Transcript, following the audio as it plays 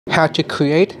How to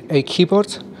create a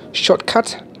keyboard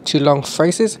shortcut to long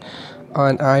phrases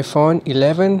on iPhone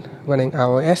 11 running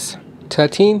iOS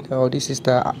 13. This is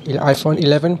the iPhone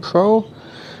 11 Pro.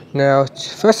 Now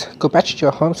first go back to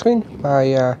your home screen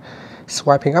by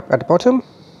swiping up at the bottom.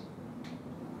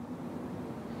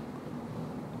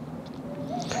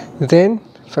 Then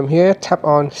from here tap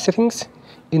on settings.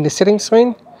 In the settings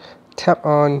screen tap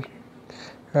on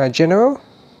general,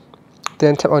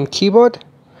 then tap on keyboard.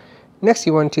 Next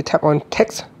you want to tap on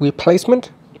text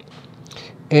replacement,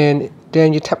 and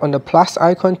then you tap on the plus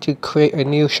icon to create a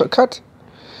new shortcut.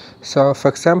 So for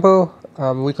example,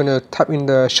 we're going to type in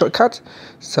the shortcut,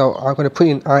 so I'm going to put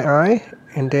in II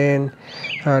and then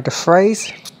the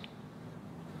phrase,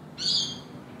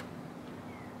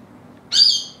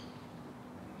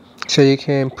 so you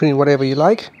can put in whatever you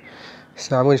like.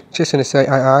 So I'm just going to say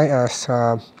II as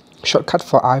shortcut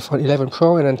for iPhone 11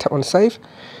 Pro, and then tap on save,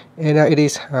 and it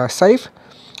is saved.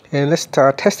 And let's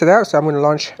test it out. So I'm going to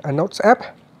launch a Notes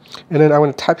app, and then I'm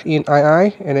going to type in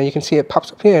II, and then you can see it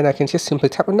pops up here, and I can just simply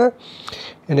tap on that,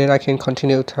 and then I can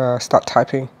continue to start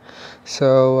typing.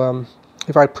 So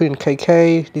if I put in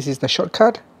KK, this is the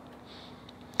shortcut,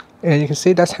 and you can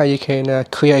see that's how you can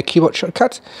create a keyboard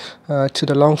shortcut to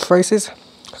the long phrases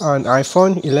on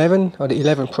iPhone 11 or the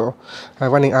 11 Pro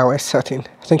running iOS 13.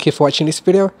 Thank you for watching this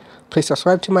video. Please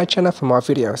subscribe to my channel for more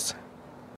videos.